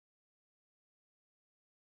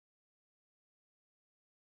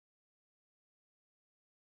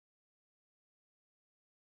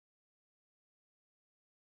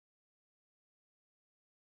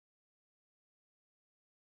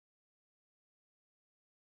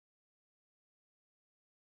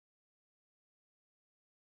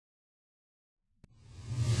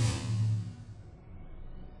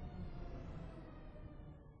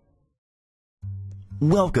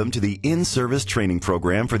Welcome to the in-service training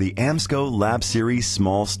program for the AMSCO Lab Series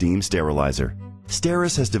Small Steam Sterilizer.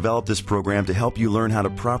 STERIS has developed this program to help you learn how to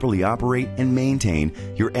properly operate and maintain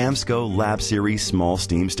your AMSCO Lab Series Small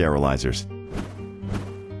Steam Sterilizers.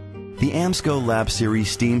 The AMSCO Lab Series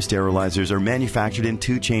Steam Sterilizers are manufactured in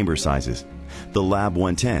two chamber sizes. The Lab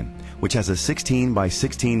 110, which has a 16 by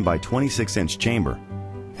 16 by 26 inch chamber,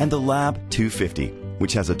 and the Lab 250,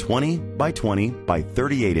 which has a 20 by 20 by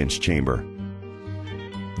 38 inch chamber.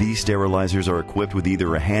 These sterilizers are equipped with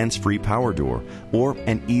either a hands-free power door or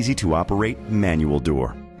an easy-to-operate manual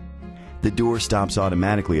door. The door stops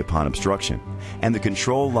automatically upon obstruction, and the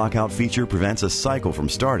control lockout feature prevents a cycle from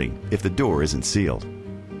starting if the door isn't sealed.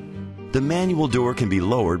 The manual door can be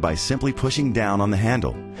lowered by simply pushing down on the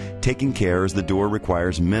handle, taking care as the door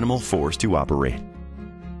requires minimal force to operate.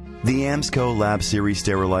 The AMSCO Lab Series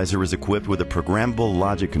sterilizer is equipped with a programmable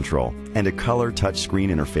logic control and a color touchscreen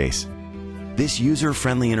interface. This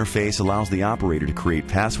user-friendly interface allows the operator to create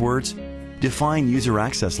passwords, define user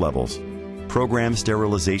access levels, program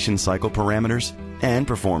sterilization cycle parameters, and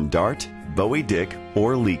perform DART, Bowie-Dick,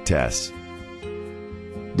 or leak tests.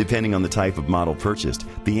 Depending on the type of model purchased,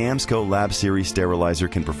 the AMSCO Lab Series sterilizer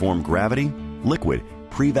can perform gravity, liquid,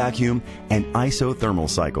 pre-vacuum, and isothermal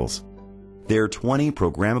cycles. There are 20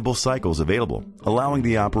 programmable cycles available, allowing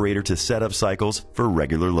the operator to set up cycles for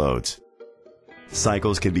regular loads.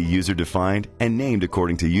 Cycles can be user-defined and named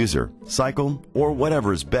according to user, cycle, or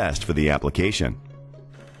whatever is best for the application.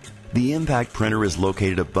 The impact printer is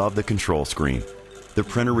located above the control screen. The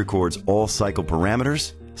printer records all cycle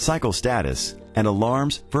parameters, cycle status, and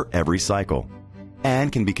alarms for every cycle,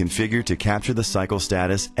 and can be configured to capture the cycle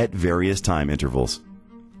status at various time intervals.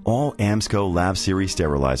 All AMSCO Lab Series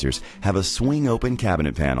sterilizers have a swing-open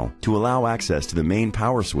cabinet panel to allow access to the main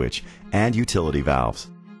power switch and utility valves.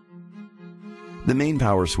 The main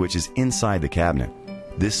power switch is inside the cabinet.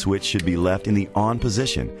 This switch should be left in the on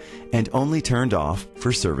position and only turned off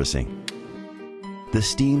for servicing. The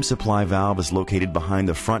steam supply valve is located behind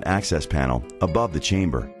the front access panel above the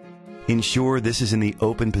chamber. Ensure this is in the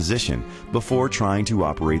open position before trying to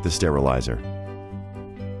operate the sterilizer.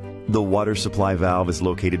 The water supply valve is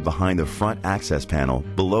located behind the front access panel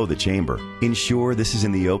below the chamber. Ensure this is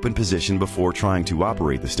in the open position before trying to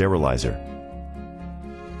operate the sterilizer.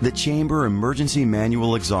 The chamber emergency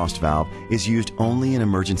manual exhaust valve is used only in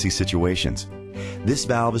emergency situations. This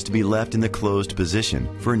valve is to be left in the closed position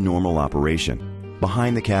for normal operation.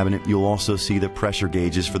 Behind the cabinet, you'll also see the pressure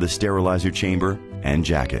gauges for the sterilizer chamber and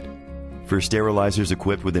jacket. For sterilizers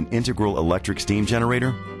equipped with an integral electric steam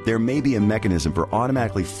generator, there may be a mechanism for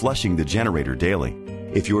automatically flushing the generator daily.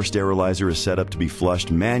 If your sterilizer is set up to be flushed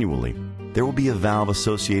manually, there will be a valve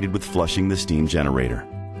associated with flushing the steam generator.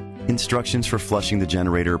 Instructions for flushing the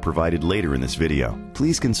generator are provided later in this video.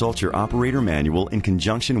 Please consult your operator manual in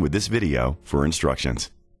conjunction with this video for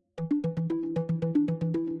instructions.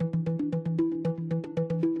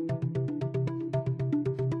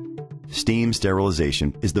 Steam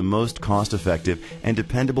sterilization is the most cost-effective and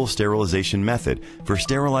dependable sterilization method for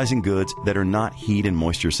sterilizing goods that are not heat and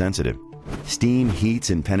moisture sensitive. Steam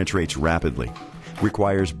heats and penetrates rapidly,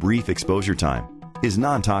 requires brief exposure time, is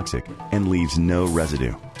non-toxic, and leaves no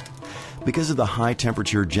residue. Because of the high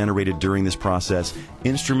temperature generated during this process,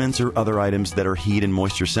 instruments or other items that are heat and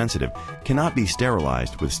moisture sensitive cannot be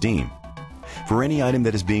sterilized with steam. For any item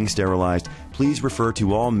that is being sterilized, please refer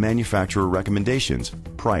to all manufacturer recommendations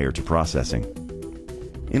prior to processing.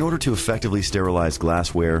 In order to effectively sterilize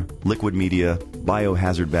glassware, liquid media,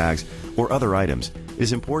 biohazard bags, or other items, it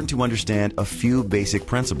is important to understand a few basic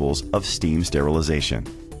principles of steam sterilization.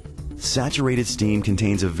 Saturated steam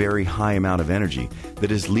contains a very high amount of energy that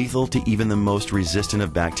is lethal to even the most resistant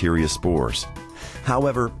of bacteria spores.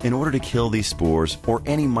 However, in order to kill these spores or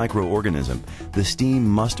any microorganism, the steam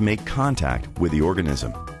must make contact with the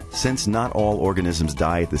organism. Since not all organisms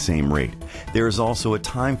die at the same rate, there is also a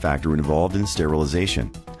time factor involved in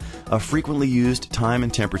sterilization. A frequently used time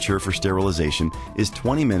and temperature for sterilization is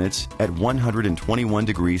 20 minutes at 121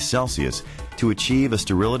 degrees Celsius to achieve a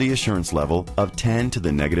sterility assurance level of 10 to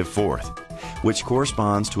the -4th, which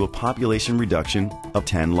corresponds to a population reduction of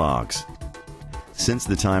 10 logs. Since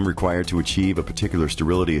the time required to achieve a particular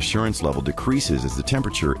sterility assurance level decreases as the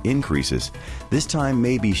temperature increases, this time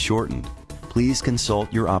may be shortened. Please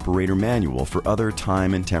consult your operator manual for other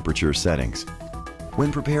time and temperature settings.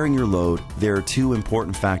 When preparing your load, there are two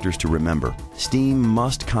important factors to remember. Steam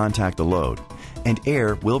must contact the load, and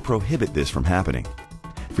air will prohibit this from happening.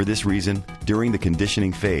 For this reason, during the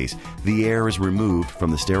conditioning phase, the air is removed from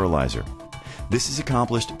the sterilizer. This is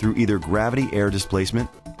accomplished through either gravity air displacement,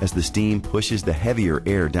 as the steam pushes the heavier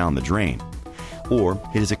air down the drain, or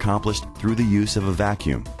it is accomplished through the use of a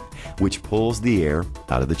vacuum, which pulls the air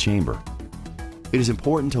out of the chamber. It is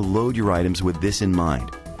important to load your items with this in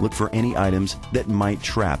mind. Look for any items that might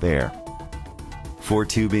trap air. For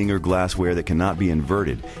tubing or glassware that cannot be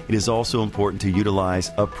inverted, it is also important to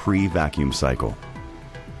utilize a pre-vacuum cycle.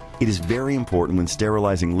 It is very important when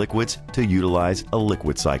sterilizing liquids to utilize a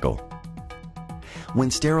liquid cycle.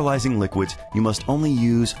 When sterilizing liquids, you must only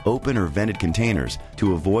use open or vented containers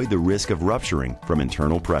to avoid the risk of rupturing from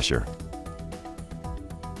internal pressure.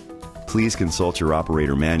 Please consult your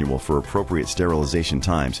operator manual for appropriate sterilization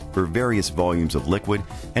times for various volumes of liquid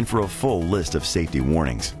and for a full list of safety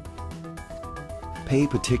warnings. Pay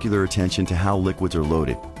particular attention to how liquids are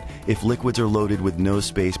loaded. If liquids are loaded with no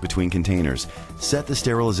space between containers, set the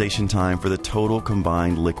sterilization time for the total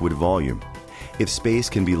combined liquid volume. If space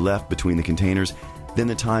can be left between the containers, then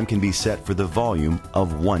the time can be set for the volume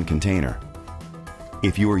of one container.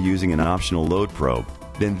 If you are using an optional load probe,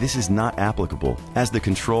 then this is not applicable, as the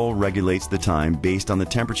control regulates the time based on the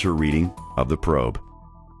temperature reading of the probe.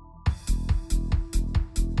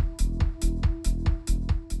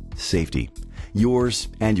 Safety, yours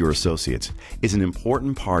and your associates, is an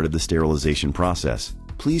important part of the sterilization process.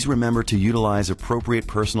 Please remember to utilize appropriate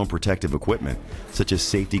personal protective equipment, such as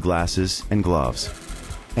safety glasses and gloves.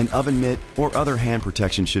 An oven mitt or other hand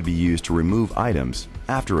protection should be used to remove items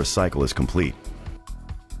after a cycle is complete.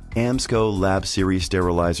 AMSCO Lab Series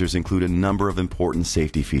sterilizers include a number of important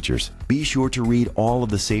safety features. Be sure to read all of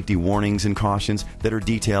the safety warnings and cautions that are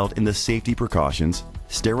detailed in the Safety Precautions,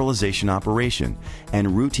 Sterilization Operation,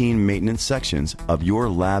 and Routine Maintenance sections of your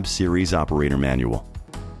Lab Series operator manual.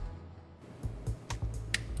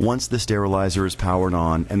 Once the sterilizer is powered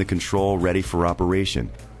on and the control ready for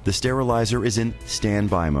operation, the sterilizer is in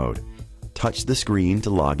standby mode. Touch the screen to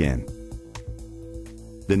log in.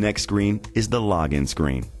 The next screen is the login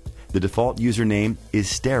screen. The default username is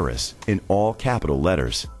STERIS in all capital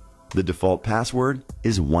letters. The default password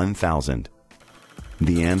is 1000.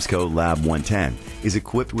 The AMSCO Lab 110 is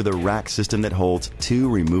equipped with a rack system that holds 2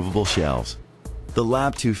 removable shelves. The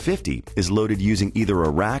Lab 250 is loaded using either a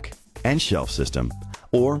rack and shelf system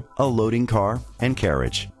or a loading car and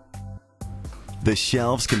carriage. The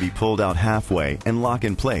shelves can be pulled out halfway and lock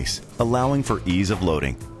in place, allowing for ease of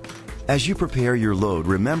loading. As you prepare your load,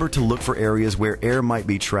 remember to look for areas where air might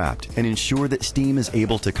be trapped and ensure that steam is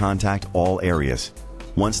able to contact all areas.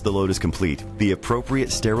 Once the load is complete, the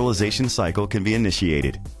appropriate sterilization cycle can be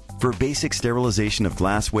initiated. For basic sterilization of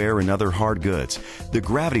glassware and other hard goods, the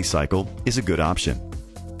gravity cycle is a good option.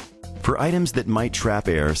 For items that might trap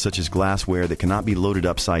air, such as glassware that cannot be loaded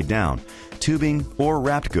upside down, tubing, or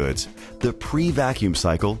wrapped goods, the pre-vacuum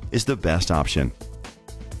cycle is the best option.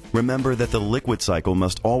 Remember that the liquid cycle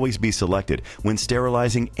must always be selected when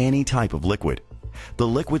sterilizing any type of liquid. The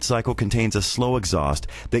liquid cycle contains a slow exhaust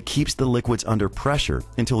that keeps the liquids under pressure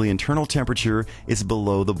until the internal temperature is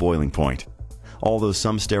below the boiling point. Although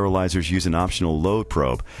some sterilizers use an optional load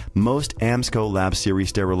probe, most AMSCO Lab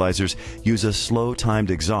Series sterilizers use a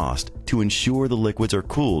slow-timed exhaust to ensure the liquids are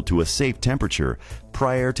cooled to a safe temperature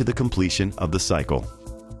prior to the completion of the cycle.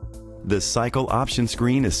 The cycle option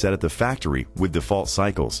screen is set at the factory with default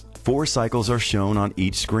cycles. 4 cycles are shown on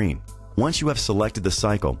each screen. Once you have selected the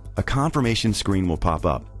cycle, a confirmation screen will pop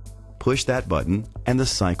up. Push that button and the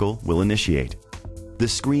cycle will initiate. The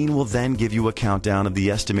screen will then give you a countdown of the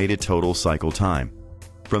estimated total cycle time.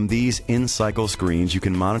 From these in-cycle screens, you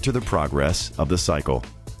can monitor the progress of the cycle.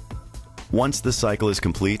 Once the cycle is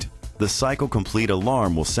complete, the cycle complete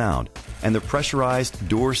alarm will sound and the pressurized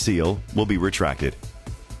door seal will be retracted.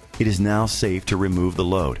 It is now safe to remove the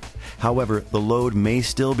load. However, the load may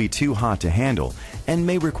still be too hot to handle and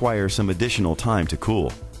may require some additional time to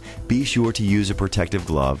cool. Be sure to use a protective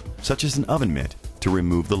glove, such as an oven mitt, to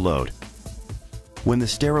remove the load. When the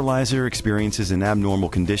sterilizer experiences an abnormal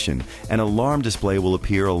condition, an alarm display will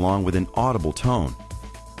appear along with an audible tone.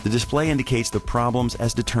 The display indicates the problems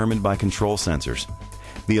as determined by control sensors.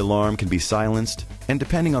 The alarm can be silenced, and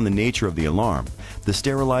depending on the nature of the alarm, the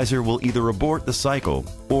sterilizer will either abort the cycle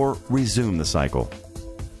or resume the cycle.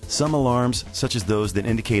 Some alarms, such as those that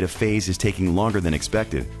indicate a phase is taking longer than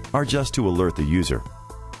expected, are just to alert the user.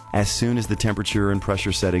 As soon as the temperature and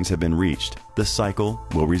pressure settings have been reached, the cycle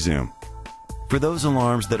will resume. For those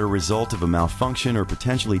alarms that are a result of a malfunction or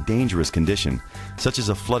potentially dangerous condition, such as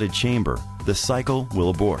a flooded chamber, the cycle will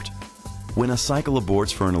abort. When a cycle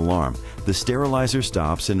aborts for an alarm, the sterilizer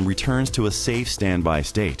stops and returns to a safe standby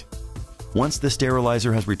state. Once the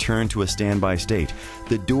sterilizer has returned to a standby state,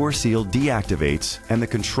 the door seal deactivates and the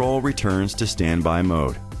control returns to standby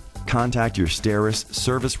mode. Contact your STERIS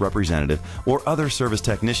service representative or other service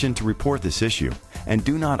technician to report this issue, and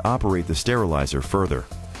do not operate the sterilizer further.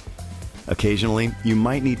 Occasionally, you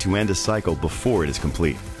might need to end a cycle before it is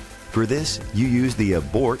complete. For this, you use the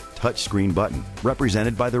Abort touchscreen button,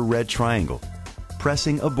 represented by the red triangle.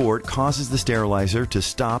 Pressing Abort causes the sterilizer to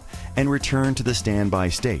stop and return to the standby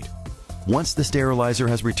state. Once the sterilizer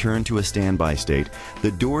has returned to a standby state,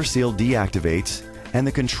 the door seal deactivates and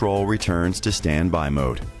the control returns to standby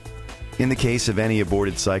mode. In the case of any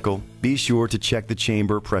aborted cycle, be sure to check the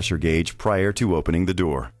chamber pressure gauge prior to opening the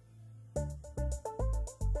door.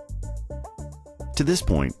 To this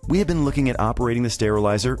point, we have been looking at operating the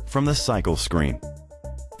sterilizer from the cycle screen.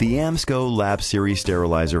 The AMSCO Lab Series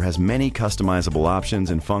sterilizer has many customizable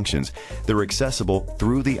options and functions that are accessible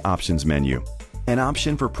through the Options menu. An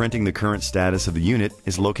option for printing the current status of the unit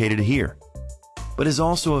is located here, but is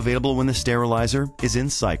also available when the sterilizer is in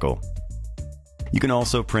cycle. You can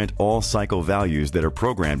also print all cycle values that are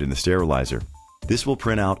programmed in the sterilizer. This will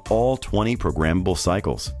print out all 20 programmable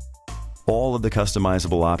cycles. All of the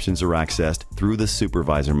customizable options are accessed through the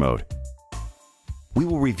supervisor mode. We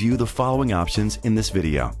will review the following options in this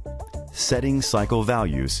video: setting cycle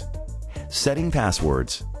values, setting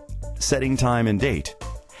passwords, setting time and date,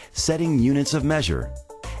 setting units of measure,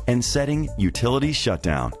 and setting utility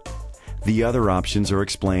shutdown. The other options are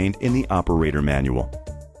explained in the operator manual.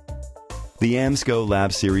 The AMSCO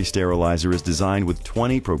Lab Series sterilizer is designed with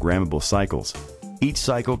 20 programmable cycles. Each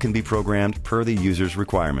cycle can be programmed per the user's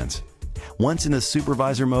requirements. Once in the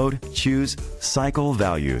supervisor mode, choose Cycle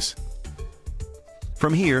Values.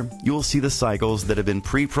 From here, you will see the cycles that have been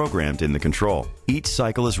pre-programmed in the control. Each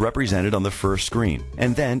cycle is represented on the first screen,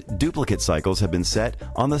 and then duplicate cycles have been set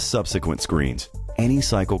on the subsequent screens. Any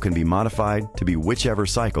cycle can be modified to be whichever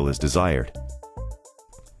cycle is desired.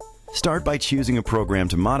 Start by choosing a program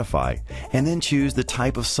to modify, and then choose the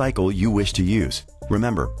type of cycle you wish to use.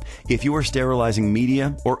 Remember, if you are sterilizing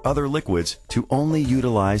media or other liquids, to only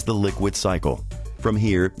utilize the liquid cycle. From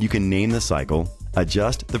here, you can name the cycle,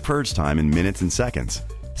 adjust the purge time in minutes and seconds,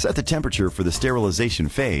 set the temperature for the sterilization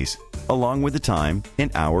phase, along with the time in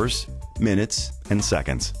hours, minutes, and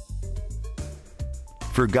seconds.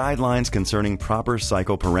 For guidelines concerning proper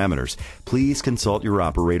cycle parameters, please consult your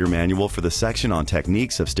operator manual for the section on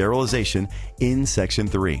techniques of sterilization in Section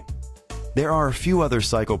 3. There are a few other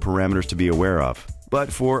cycle parameters to be aware of,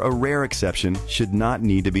 but for a rare exception, should not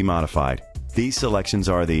need to be modified. These selections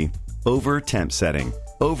are the over temp setting,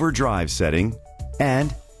 over drive setting,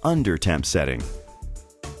 and under temp setting.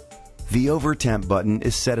 The over temp button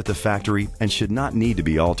is set at the factory and should not need to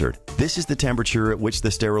be altered. This is the temperature at which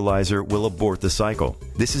the sterilizer will abort the cycle.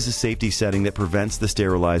 This is a safety setting that prevents the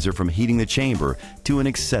sterilizer from heating the chamber to an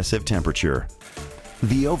excessive temperature.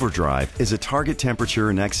 The overdrive is a target temperature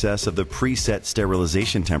in excess of the preset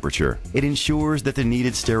sterilization temperature. It ensures that the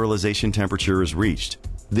needed sterilization temperature is reached.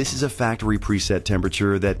 This is a factory preset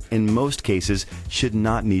temperature that, in most cases, should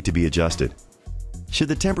not need to be adjusted. Should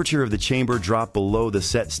the temperature of the chamber drop below the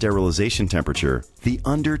set sterilization temperature, the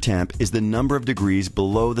under temp is the number of degrees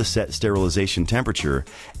below the set sterilization temperature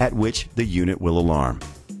at which the unit will alarm.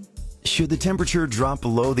 Should the temperature drop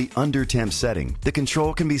below the under temp setting, the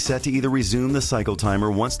control can be set to either resume the cycle timer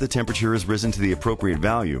once the temperature has risen to the appropriate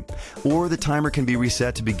value, or the timer can be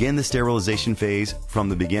reset to begin the sterilization phase from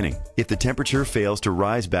the beginning. If the temperature fails to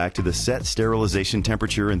rise back to the set sterilization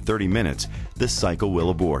temperature in 30 minutes, the cycle will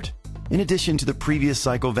abort. In addition to the previous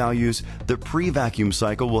cycle values, the pre-vacuum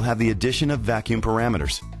cycle will have the addition of vacuum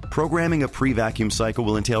parameters. Programming a pre-vacuum cycle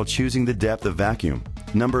will entail choosing the depth of vacuum,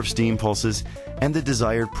 number of steam pulses, and the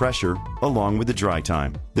desired pressure, along with the dry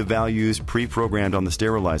time. The values pre-programmed on the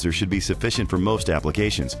sterilizer should be sufficient for most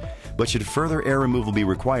applications, but should further air removal be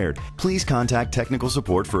required, please contact technical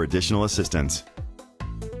support for additional assistance.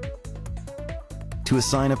 To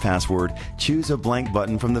assign a password, choose a blank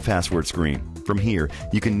button from the password screen. From here,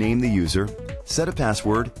 you can name the user, set a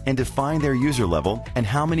password, and define their user level and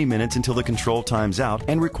how many minutes until the control times out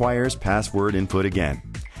and requires password input again.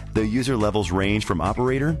 The user levels range from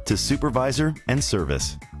operator to supervisor and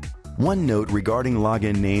service. One note regarding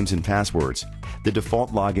login names and passwords. The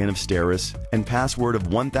default login of STERIS and password of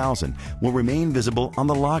 1000 will remain visible on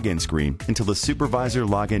the login screen until the supervisor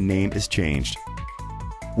login name is changed.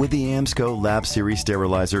 With the AMSCO Lab Series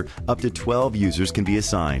sterilizer, up to 12 users can be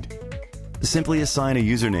assigned. Simply assign a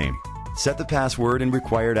username, set the password and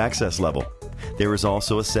required access level. There is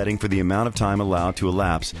also a setting for the amount of time allowed to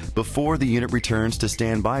elapse before the unit returns to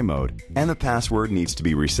standby mode, and the password needs to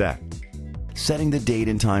be reset. Setting the date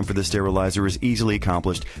and time for the sterilizer is easily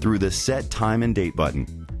accomplished through the Set Time and Date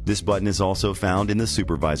button. This button is also found in the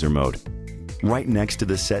supervisor mode. Right next to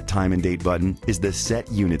the Set Time and Date button is the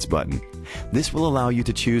Set Units button. This will allow you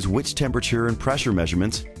to choose which temperature and pressure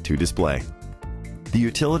measurements to display. The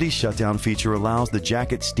utility shutdown feature allows the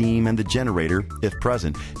jacket steam and the generator, if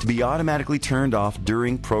present, to be automatically turned off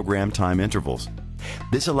during program time intervals.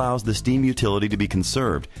 This allows the steam utility to be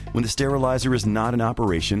conserved when the sterilizer is not in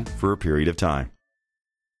operation for a period of time.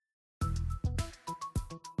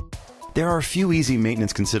 There are a few easy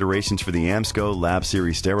maintenance considerations for the AMSCO Lab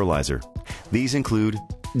Series sterilizer. These include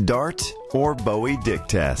DART or Bowie Dick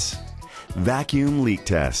tests, vacuum leak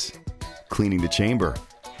tests, cleaning the chamber,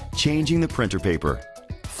 changing the printer paper,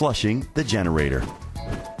 flushing the generator.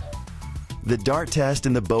 The DART test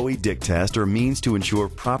and the Bowie Dick test are means to ensure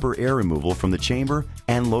proper air removal from the chamber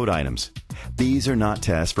and load items. These are not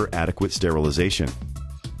tests for adequate sterilization.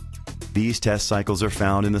 These test cycles are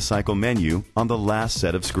found in the cycle menu on the last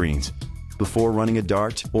set of screens. Before running a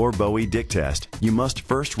DART or Bowie Dick test, you must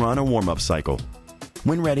first run a warm-up cycle.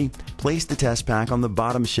 When ready, place the test pack on the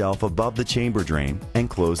bottom shelf above the chamber drain and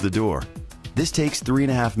close the door. This takes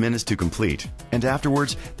 3.5 minutes to complete, and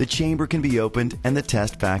afterwards the chamber can be opened and the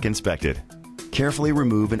test pack inspected. Carefully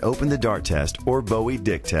remove and open the DART test or Bowie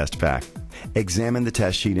Dick test pack. Examine the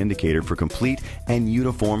test sheet indicator for complete and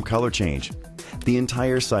uniform color change. The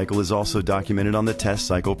entire cycle is also documented on the test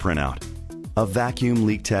cycle printout. A vacuum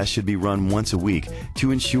leak test should be run once a week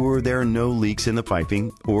to ensure there are no leaks in the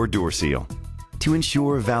piping or door seal. To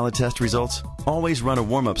ensure valid test results, always run a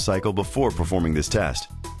warm-up cycle before performing this test.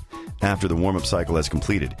 After the warm-up cycle has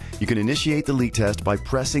completed, you can initiate the leak test by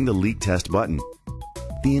pressing the leak test button.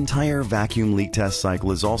 The entire vacuum leak test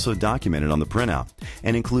cycle is also documented on the printout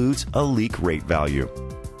and includes a leak rate value.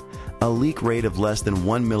 A leak rate of less than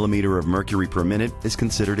 1 millimeter of mercury per minute is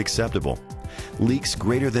considered acceptable. Leaks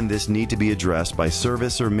greater than this need to be addressed by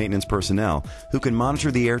service or maintenance personnel who can monitor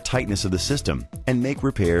the air tightness of the system and make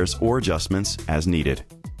repairs or adjustments as needed.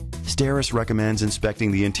 STERIS recommends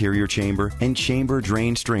inspecting the interior chamber and chamber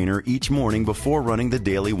drain strainer each morning before running the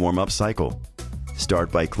daily warm-up cycle.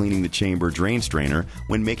 Start by cleaning the chamber drain strainer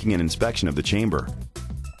when making an inspection of the chamber.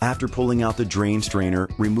 After pulling out the drain strainer,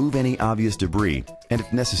 remove any obvious debris, and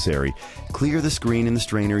if necessary, clear the screen in the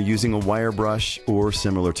strainer using a wire brush or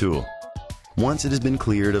similar tool. Once it has been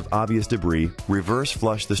cleared of obvious debris, reverse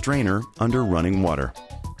flush the strainer under running water.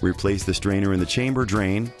 Replace the strainer in the chamber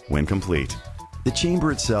drain when complete. The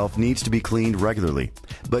chamber itself needs to be cleaned regularly,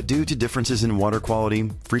 but due to differences in water quality,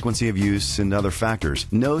 frequency of use, and other factors,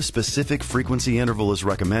 no specific frequency interval is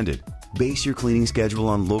recommended. Base your cleaning schedule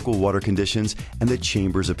on local water conditions and the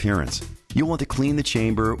chamber's appearance. You'll want to clean the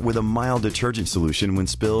chamber with a mild detergent solution when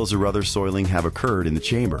spills or other soiling have occurred in the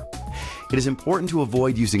chamber. It is important to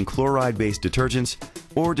avoid using chloride-based detergents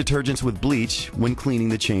or detergents with bleach when cleaning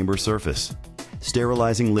the chamber surface.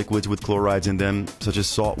 Sterilizing liquids with chlorides in them, such as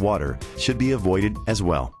salt water, should be avoided as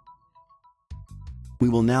well. We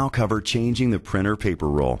will now cover changing the printer paper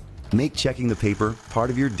roll. Make checking the paper part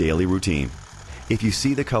of your daily routine. If you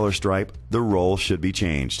see the color stripe, the roll should be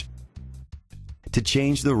changed. To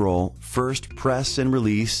change the roll, first press and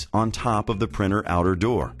release on top of the printer outer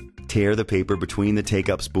door. Tear the paper between the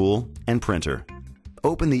take-up spool and printer.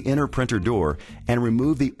 Open the inner printer door and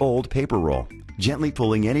remove the old paper roll, gently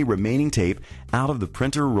pulling any remaining tape out of the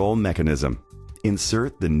printer roll mechanism.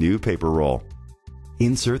 Insert the new paper roll.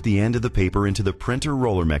 Insert the end of the paper into the printer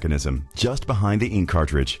roller mechanism, just behind the ink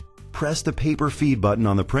cartridge. Press the paper feed button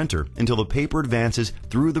on the printer until the paper advances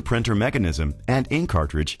through the printer mechanism and ink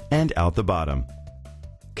cartridge and out the bottom.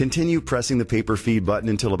 Continue pressing the paper feed button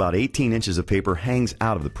until about 18 inches of paper hangs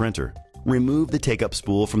out of the printer. Remove the take-up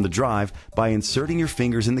spool from the drive by inserting your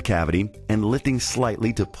fingers in the cavity and lifting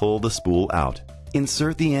slightly to pull the spool out.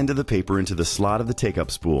 Insert the end of the paper into the slot of the take-up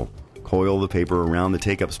spool. Coil the paper around the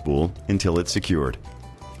take-up spool until it's secured.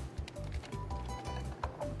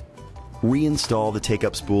 Reinstall the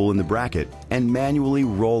take-up spool in the bracket and manually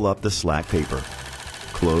roll up the slack paper.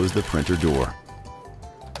 Close the printer door.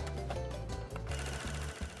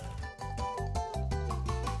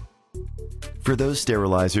 For those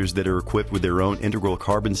sterilizers that are equipped with their own integral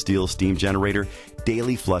carbon steel steam generator,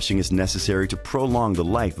 daily flushing is necessary to prolong the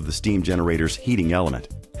life of the steam generator's heating element.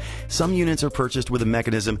 Some units are purchased with a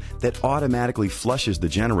mechanism that automatically flushes the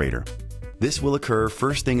generator. This will occur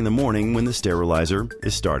first thing in the morning when the sterilizer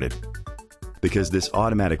is started. Because this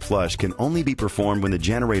automatic flush can only be performed when the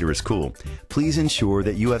generator is cool, please ensure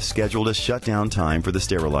that you have scheduled a shutdown time for the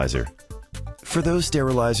sterilizer. For those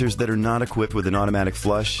sterilizers that are not equipped with an automatic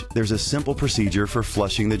flush, there's a simple procedure for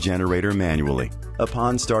flushing the generator manually.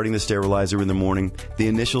 Upon starting the sterilizer in the morning, the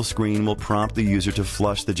initial screen will prompt the user to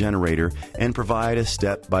flush the generator and provide a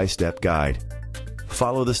step-by-step guide.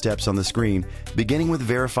 Follow the steps on the screen, beginning with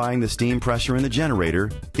verifying the steam pressure in the generator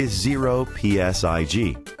is 0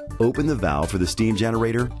 psig. Open the valve for the steam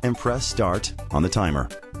generator and press Start on the timer.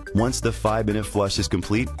 Once the 5-minute flush is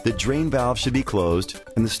complete, the drain valve should be closed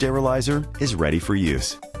and the sterilizer is ready for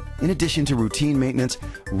use. In addition to routine maintenance,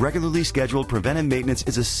 regularly scheduled preventive maintenance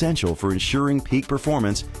is essential for ensuring peak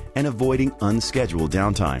performance and avoiding unscheduled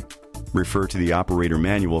downtime. Refer to the operator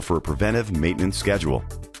manual for a preventive maintenance schedule.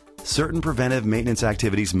 Certain preventive maintenance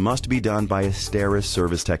activities must be done by a STERIS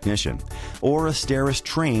service technician or a STERIS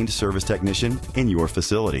trained service technician in your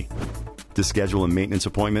facility. To schedule a maintenance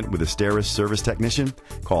appointment with a STERIS service technician,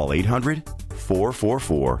 call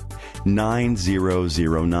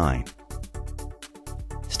 800-444-9009.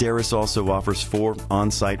 STERIS also offers 4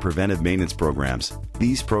 on-site preventive maintenance programs.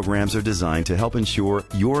 These programs are designed to help ensure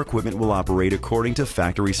your equipment will operate according to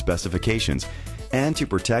factory specifications and to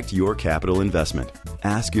protect your capital investment.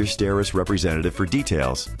 Ask your STERIS representative for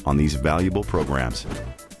details on these valuable programs.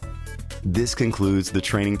 This concludes the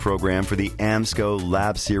training program for the AMSCO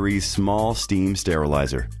Lab Series Small Steam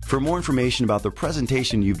Sterilizer. For more information about the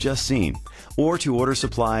presentation you've just seen, or to order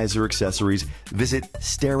supplies or accessories, visit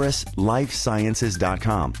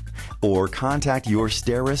STERISLifesciences.com or contact your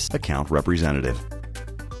STERIS account representative.